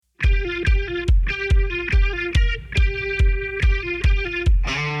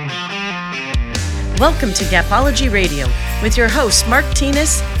Welcome to Gapology Radio with your hosts Mark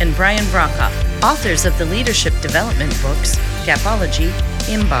Tinas and Brian Brokoff, authors of the leadership development books Gapology,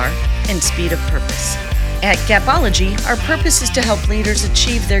 IMBAR, and Speed of Purpose. At Gapology, our purpose is to help leaders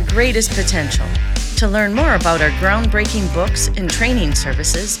achieve their greatest potential. To learn more about our groundbreaking books and training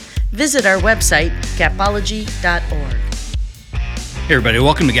services, visit our website, gapology.org. Hey everybody,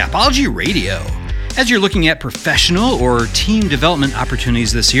 welcome to Gapology Radio. As you're looking at professional or team development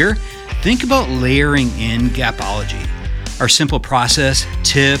opportunities this year, think about layering in Gapology. Our simple process,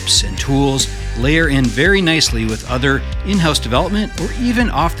 tips, and tools layer in very nicely with other in-house development or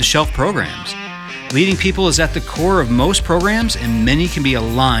even off-the-shelf programs. Leading people is at the core of most programs, and many can be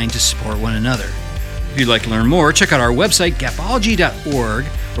aligned to support one another. If you'd like to learn more, check out our website, gapology.org,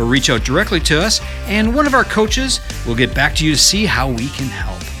 or reach out directly to us, and one of our coaches will get back to you to see how we can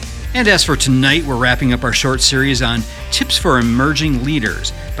help. And as for tonight, we're wrapping up our short series on tips for emerging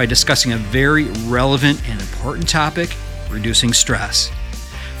leaders by discussing a very relevant and important topic, reducing stress.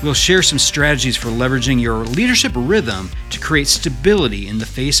 We'll share some strategies for leveraging your leadership rhythm to create stability in the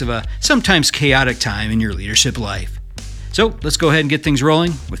face of a sometimes chaotic time in your leadership life. So let's go ahead and get things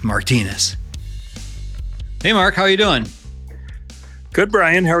rolling with Mark Tinas. Hey Mark, how are you doing? Good,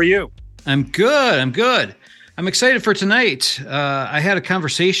 Brian. How are you? I'm good. I'm excited for tonight. I had a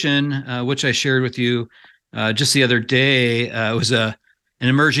conversation, which I shared with you just the other day. It was an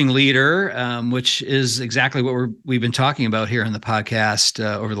emerging leader, which is exactly what we've been talking about here on the podcast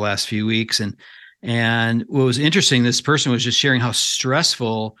over the last few weeks. And what was interesting, this person was just sharing how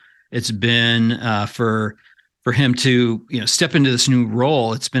stressful it's been for him to step into this new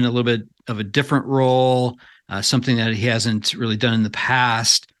role. It's been a little bit of a different role, something that he hasn't really done in the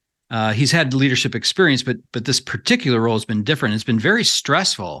past. He's had leadership experience, but this particular role has been different. It's been very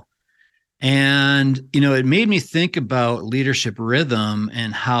stressful. And, it made me think about leadership rhythm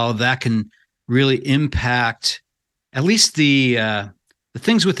and how that can really impact at least the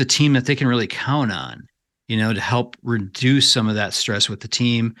things with the team that they can really count on, to help reduce some of that stress with the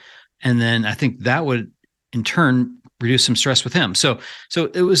team. And then I think that would in turn reduce some stress with him. So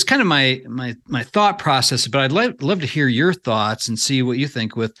it was kind of my thought process, but I'd love to hear your thoughts and see what you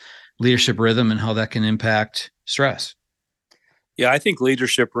think with leadership rhythm and how that can impact stress. Yeah, I think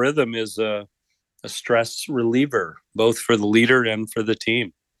leadership rhythm is a stress reliever, both for the leader and for the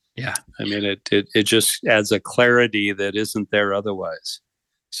team. Yeah. I mean, it just adds a clarity that isn't there otherwise.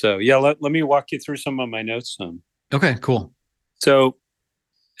 So yeah, let me walk you through some of my notes on. Okay, cool. So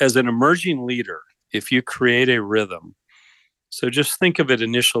as an emerging leader, if you create a rhythm, so just think of it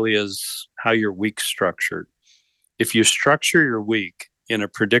initially as how your week's structured. If you structure your week in a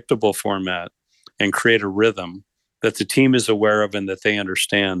predictable format and create a rhythm that the team is aware of and that they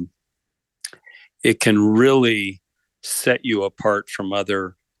understand, it can really set you apart from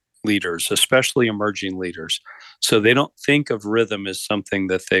other leaders, especially emerging leaders. So they don't think of rhythm as something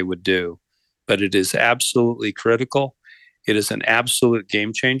that they would do, but it is absolutely critical. It is an absolute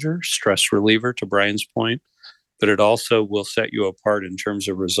game changer, stress reliever, to Brian's point, but it also will set you apart in terms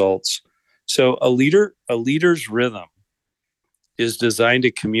of results. So a leader's rhythm is designed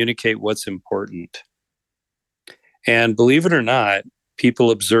to communicate what's important. And believe it or not,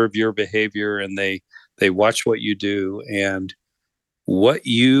 people observe your behavior and they watch what you do, and what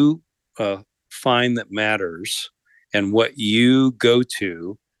you find that matters and what you go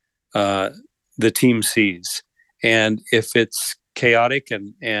to, the team sees. And if it's chaotic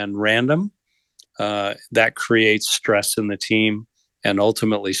and random, that creates stress in the team and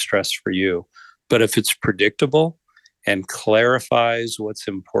ultimately stress for you. But if it's predictable and clarifies what's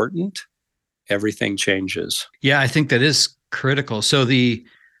important, everything changes. Yeah, I think that is critical. So the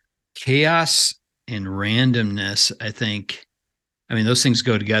chaos and randomness, I mean, those things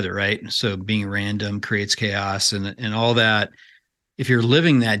go together, right? So being random creates chaos and all that. If you're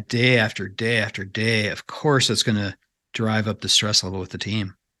living that day after day after day, of course, it's going to drive up the stress level with the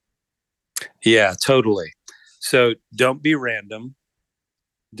team. Yeah, totally. So don't be random.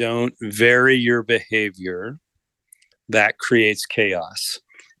 Don't vary your behavior. That creates chaos.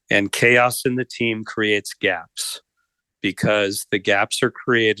 And chaos in the team creates gaps, because the gaps are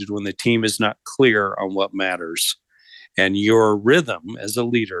created when the team is not clear on what matters. And your rhythm as a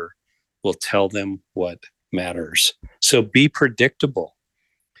leader will tell them what matters. So be predictable.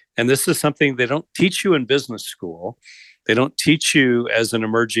 And this is something they don't teach you in business school. They don't teach you as an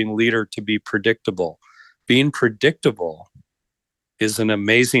emerging leader to be predictable. Being predictable is an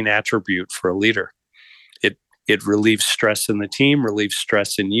amazing attribute for a leader. It relieves stress in the team, relieves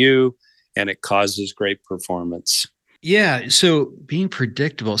stress in you, and it causes great performance. Yeah. So being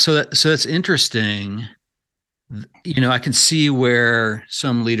predictable. So that's interesting I can see where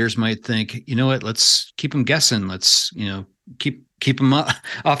some leaders might think, you know what, let's keep them guessing. Let's, keep them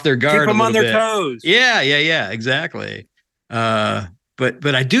off their guard. Keep them a on their bit. toes. Yeah, exactly.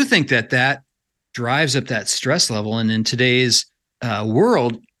 But I do think that drives up that stress level. And in today's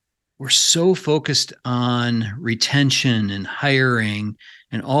world, we're so focused on retention and hiring,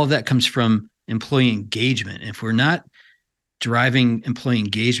 and all of that comes from employee engagement. If we're not driving employee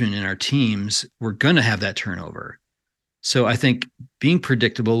engagement in our teams, we're going to have that turnover. So I think being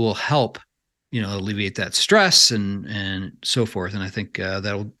predictable will help, alleviate that stress and so forth. And I think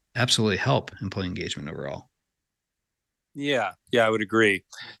that'll absolutely help employee engagement overall. Yeah, I would agree.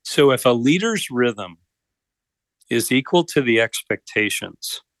 So if a leader's rhythm is equal to the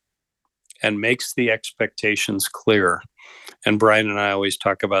expectations and makes the expectations clear, and Brian and I always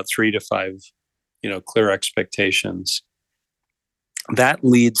talk about 3 to 5, clear expectations, that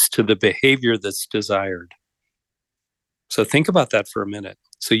leads to the behavior that's desired. So think about that for a minute.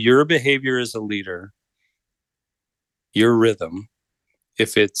 So your behavior as a leader, your rhythm,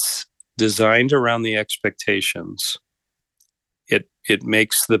 if it's designed around the expectations, it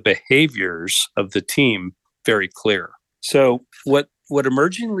makes the behaviors of the team very clear. So what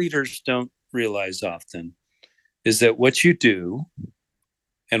emerging leaders don't realize often is that what you do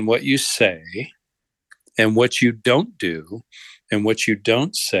and what you say and what you don't do and what you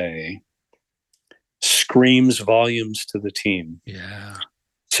don't say screams volumes to the team. Yeah.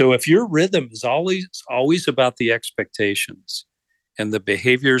 So if your rhythm is always about the expectations and the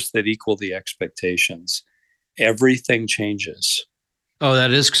behaviors that equal the expectations, everything changes. Oh,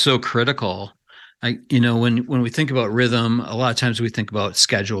 that is so critical. When we think about rhythm, a lot of times we think about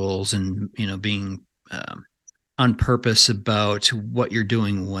schedules and, being on purpose about what you're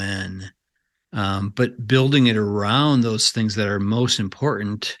doing when, but building it around those things that are most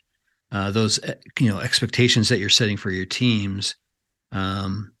important, those, expectations that you're setting for your teams.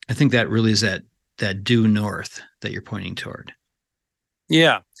 I think that really is that due north that you're pointing toward.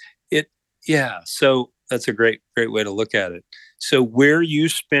 Yeah. So that's a great way to look at it. So where you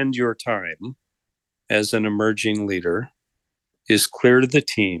spend your time as an emerging leader is clear to the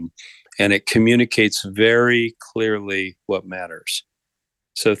team, and it communicates very clearly what matters.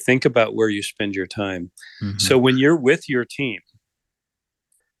 So think about where you spend your time. Mm-hmm. So when you're with your team,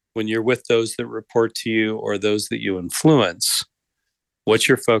 when you're with those that report to you or those that you influence, what's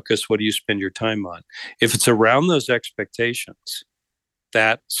your focus? What do you spend your time on? If it's around those expectations,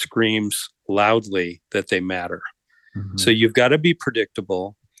 that screams loudly that they matter. Mm-hmm. So you've got to be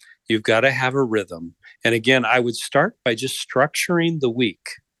predictable. You've got to have a rhythm. And again, I would start by just structuring the week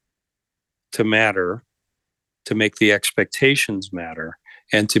to matter, to make the expectations matter,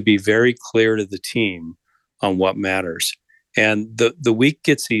 and to be very clear to the team on what matters. And the week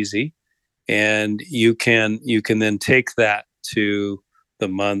gets easy, and you can then take that to the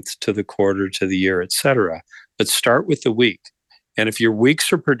month, to the quarter, to the year, etc. But start with the week. And if your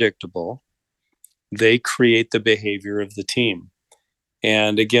weeks are predictable, they create the behavior of the team.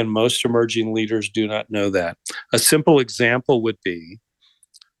 And again, most emerging leaders do not know that. A simple example would be,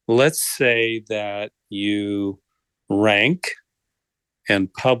 let's say that you rank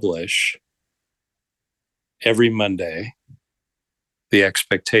and publish every Monday the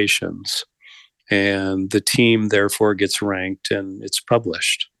expectations, and the team therefore gets ranked and it's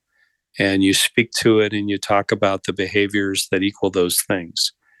published. And you speak to it and you talk about the behaviors that equal those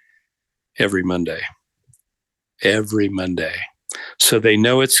things every Monday. So they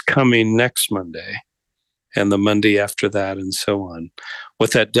know it's coming next Monday and the Monday after that and so on.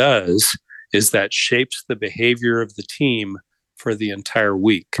 What that does is that shapes the behavior of the team for the entire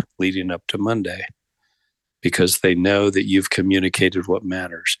week leading up to Monday, because they know that you've communicated what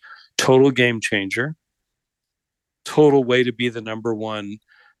matters. Total game changer, total way to be the number one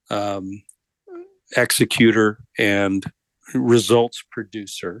executor and results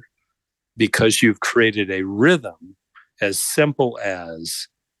producer, because you've created a rhythm as simple as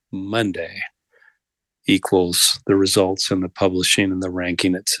Monday equals the results and the publishing and the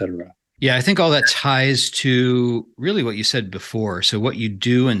ranking, etc. Yeah, I think all that ties to really what you said before. So what you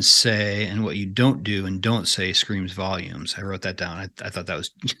do and say and what you don't do and don't say screams volumes. I wrote that down. I thought that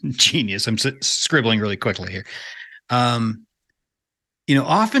was genius. I'm scribbling really quickly here.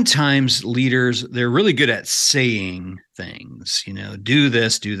 Oftentimes leaders, they're really good at saying things, do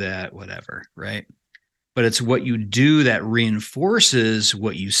this, do that, whatever, right? But it's what you do that reinforces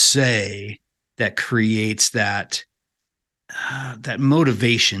what you say that creates that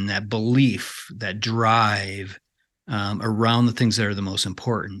motivation, that belief, that drive around the things that are the most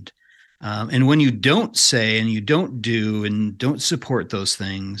important. And when you don't say and you don't do and don't support those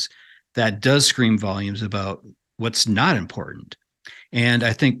things, that does scream volumes about what's not important. And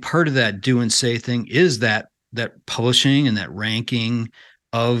I think part of that do and say thing is that publishing and that ranking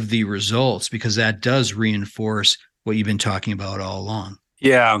of the results, because that does reinforce what you've been talking about all along.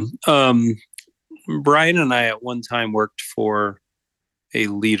 Yeah. Brian and I at one time worked for a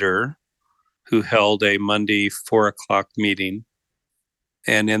leader who held a Monday 4:00 meeting.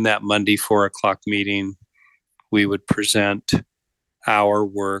 And in that Monday 4:00 meeting, we would present our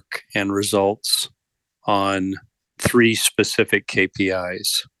work and results on 3 specific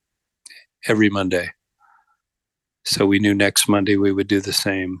KPIs every Monday. So we knew next Monday we would do the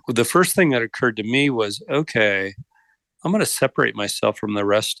same. The first thing that occurred to me was, okay, I'm going to separate myself from the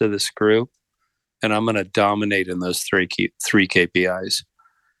rest of this group, and I'm going to dominate in those three KPIs.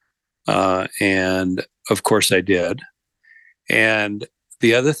 And of course I did. And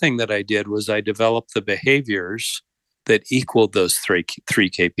the other thing that I did was I developed the behaviors that equaled those three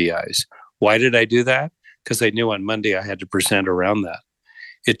KPIs. Why did I do that? Because I knew on Monday I had to present around that.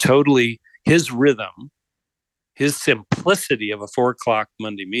 His rhythm, his simplicity of a 4:00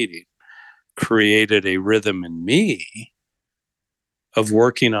 Monday meeting created a rhythm in me of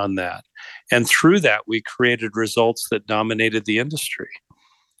working on that. And through that, we created results that dominated the industry.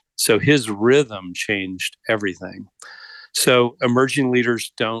 So his rhythm changed everything. So emerging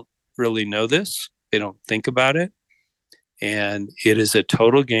leaders don't really know this. They don't think about it. And it is a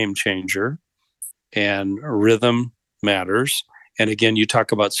total game changer. And rhythm matters. And again, you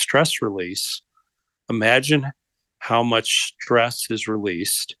talk about stress release. Imagine how much stress is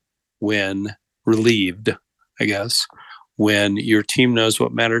relieved, I guess, when your team knows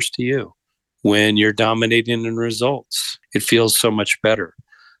what matters to you, when you're dominating in results. It feels so much better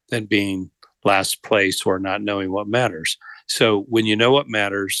than being last place or not knowing what matters. So when you know what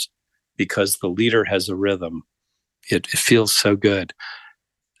matters, because the leader has a rhythm, it feels so good.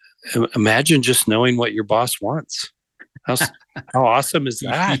 Imagine just knowing what your boss wants. How awesome is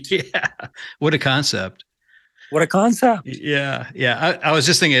that? Yeah. What a concept. What a concept. Yeah. Yeah. I was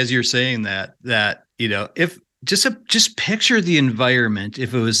just thinking as you're saying that, if just picture the environment,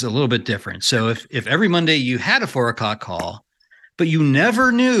 if it was a little bit different. So if every Monday you had a 4:00 call, but you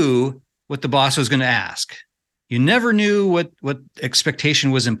never knew what the boss was going to ask, you never knew what expectation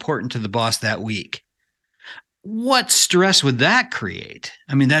was important to the boss that week. What stress would that create?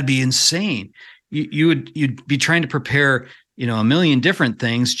 I mean, that'd be insane. You'd be trying to prepare, a million different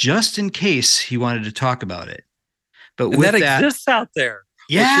things just in case he wanted to talk about it. But with that exists out there.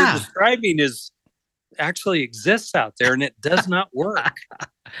 Yeah. What you're describing actually exists out there, and it does not work.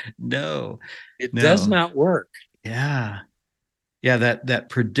 No, it does not work. Yeah. Yeah. That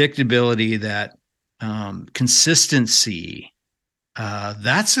predictability, that consistency,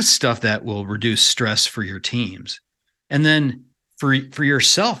 that's the stuff that will reduce stress for your teams. And then for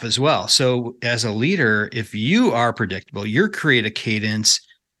yourself as well. So as a leader, if you are predictable, you create a cadence,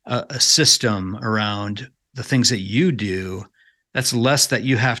 a system around the things that you do. That's less that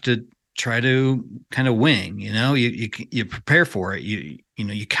you have to try to kind of wing, you prepare for it.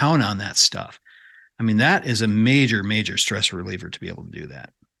 You count on that stuff. I mean, that is a major, major stress reliever to be able to do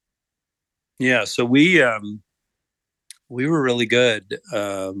that. Yeah. So we were really good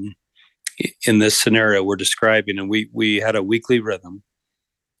in this scenario we're describing, and we had a weekly rhythm,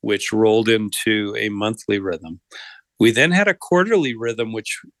 which rolled into a monthly rhythm. We then had a quarterly rhythm,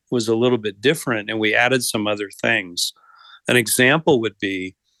 which was a little bit different, and we added some other things. An example would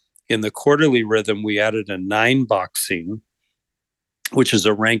be in the quarterly rhythm, we added a 9-boxing, which is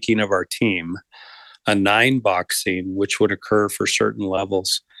a ranking of our team, a 9-boxing, which would occur for certain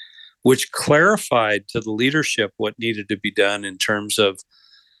levels, which clarified to the leadership what needed to be done in terms of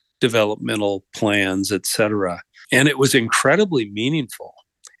developmental plans, etc. And it was incredibly meaningful.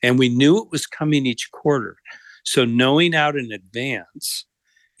 And we knew it was coming each quarter. So knowing out in advance,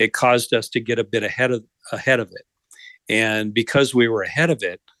 it caused us to get a bit ahead of it. And because we were ahead of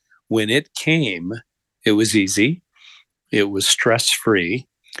it, when it came, it was easy, it was stress-free,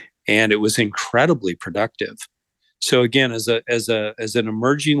 and it was incredibly productive. So again, as an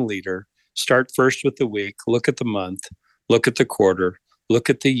emerging leader, start first with the week, look at the month, look at the quarter, look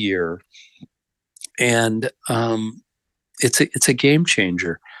at the year, and it's a game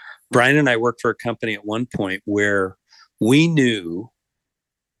changer. Brian and I worked for a company at one point where we knew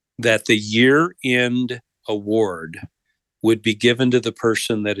that the year-end award would be given to the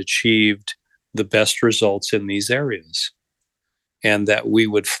person that achieved the best results in these areas, and that we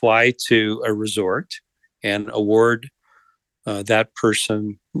would fly to a resort and award that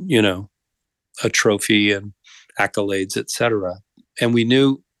person, a trophy and accolades, etc. And we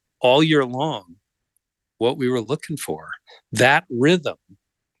knew all year long what we were looking for. That rhythm,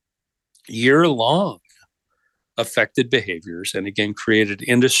 year long, affected behaviors and again created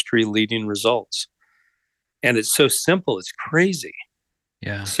industry-leading results. And it's so simple, it's crazy.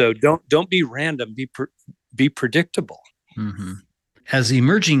 Yeah. So don't be random, be predictable. Mm-hmm. As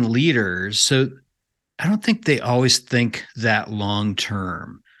emerging leaders, so I don't think they always think that long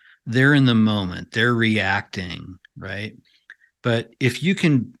term. They're in the moment, they're reacting, right? But if you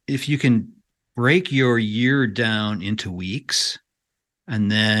can break your year down into weeks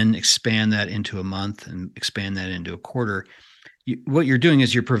and then expand that into a month and expand that into a quarter, what you're doing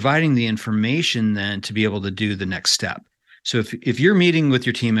is you're providing the information then to be able to do the next step. So if you're meeting with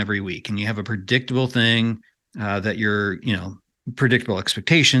your team every week and you have a predictable thing that you're, predictable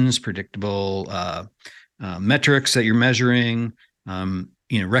expectations, predictable metrics that you're measuring,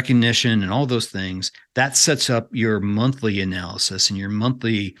 recognition and all those things, that sets up your monthly analysis and your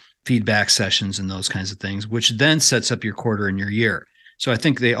monthly feedback sessions and those kinds of things, which then sets up your quarter and your year. So I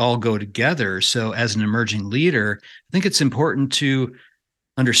think they all go together. So as an emerging leader, I think it's important to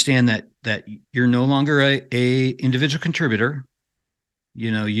understand that you're no longer a individual contributor.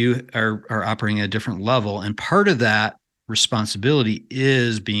 You are operating at a different level. And part of that responsibility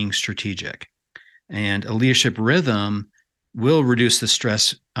is being strategic. And a leadership rhythm will reduce the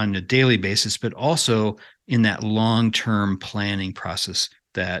stress on a daily basis, but also in that long-term planning process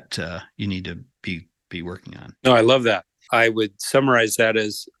that you need to be working on. No, I love that. I would summarize that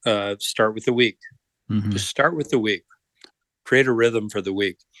as start with the week. Mm-hmm. Just start with the week. Create a rhythm for the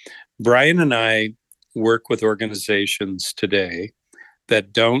week. Brian and I work with organizations today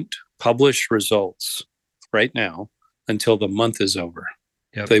that don't publish results right now until the month is over.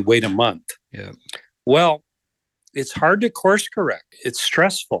 Yep. They wait a month. Yeah. Well, it's hard to course correct. It's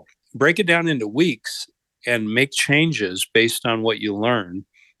stressful. Break it down into weeks and make changes based on what you learn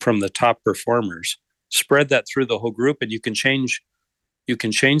from the top performers. Spread that through the whole group, and you can change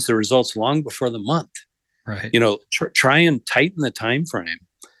the results long before the month. Right. Try and tighten the time frame.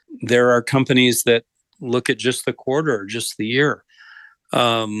 There are companies that look at just the quarter or just the year.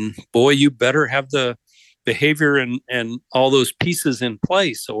 Boy, you better have the behavior and all those pieces in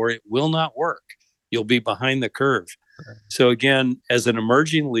place, or it will not work. You'll be behind the curve. Right. So again, as an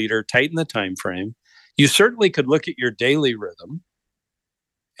emerging leader, tighten the time frame. You certainly could look at your daily rhythm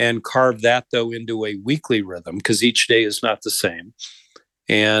and carve that, though, into a weekly rhythm, because each day is not the same.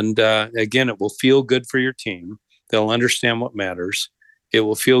 And again, it will feel good for your team. They'll understand what matters. It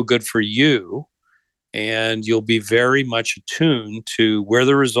will feel good for you. And you'll be very much attuned to where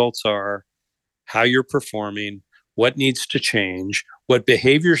the results are, how you're performing, what needs to change, what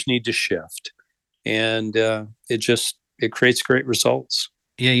behaviors need to shift. And it creates great results.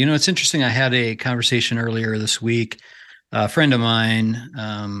 Yeah, it's interesting. I had a conversation earlier this week. A friend of mine,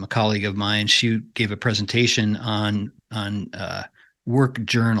 a colleague of mine, she gave a presentation on work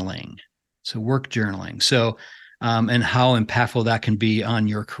journaling. So work journaling. So, and how impactful that can be on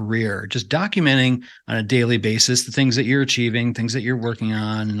your career. Just documenting on a daily basis the things that you're achieving, things that you're working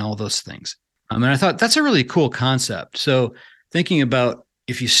on, and all those things. And I thought that's a really cool concept. So thinking about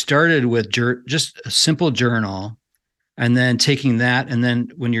if you started with just a simple journal, and then taking that, and then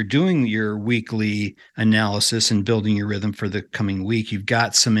when you're doing your weekly analysis and building your rhythm for the coming week, you've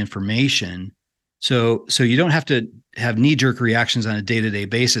got some information. So you don't have to have knee-jerk reactions on a day-to-day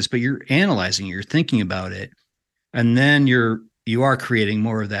basis, but you're analyzing it, you're thinking about it, and then you are creating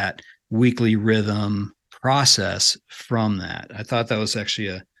more of that weekly rhythm process from that. I thought that was actually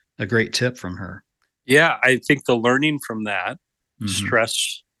a great tip from her. Yeah, I think the learning from that, mm-hmm.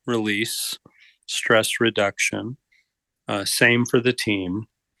 stress release, stress reduction, same for the team,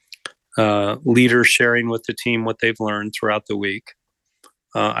 leaders sharing with the team what they've learned throughout the week.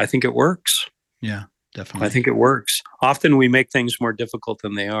 I think it works. Yeah, definitely. I think it works. Often we make things more difficult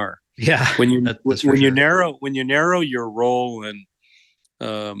than they are. Yeah. You narrow your role and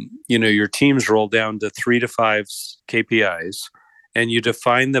your team's role down to 3 to 5 KPIs, and you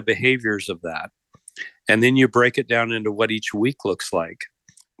define the behaviors of that, and then you break it down into what each week looks like,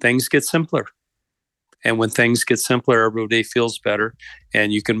 things get simpler. And when things get simpler, everybody feels better,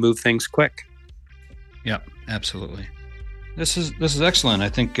 and you can move things quick. Yeah, absolutely. This is excellent. I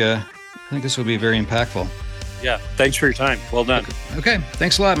think this will be very impactful. Yeah. Thanks for your time. Well done. Okay.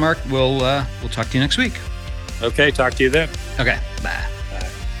 Thanks a lot, Mark. We'll talk to you next week. Okay. Talk to you then. Okay. Bye.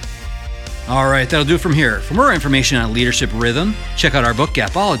 All right. That'll do it from here. For more information on leadership rhythm, check out our book,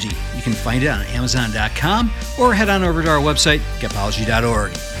 Gapology. You can find it on Amazon.com or head on over to our website,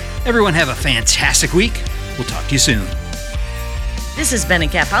 gapology.org. Everyone have a fantastic week. We'll talk to you soon. This has been a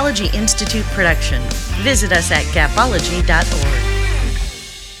Gapology Institute production. Visit us at gapology.org.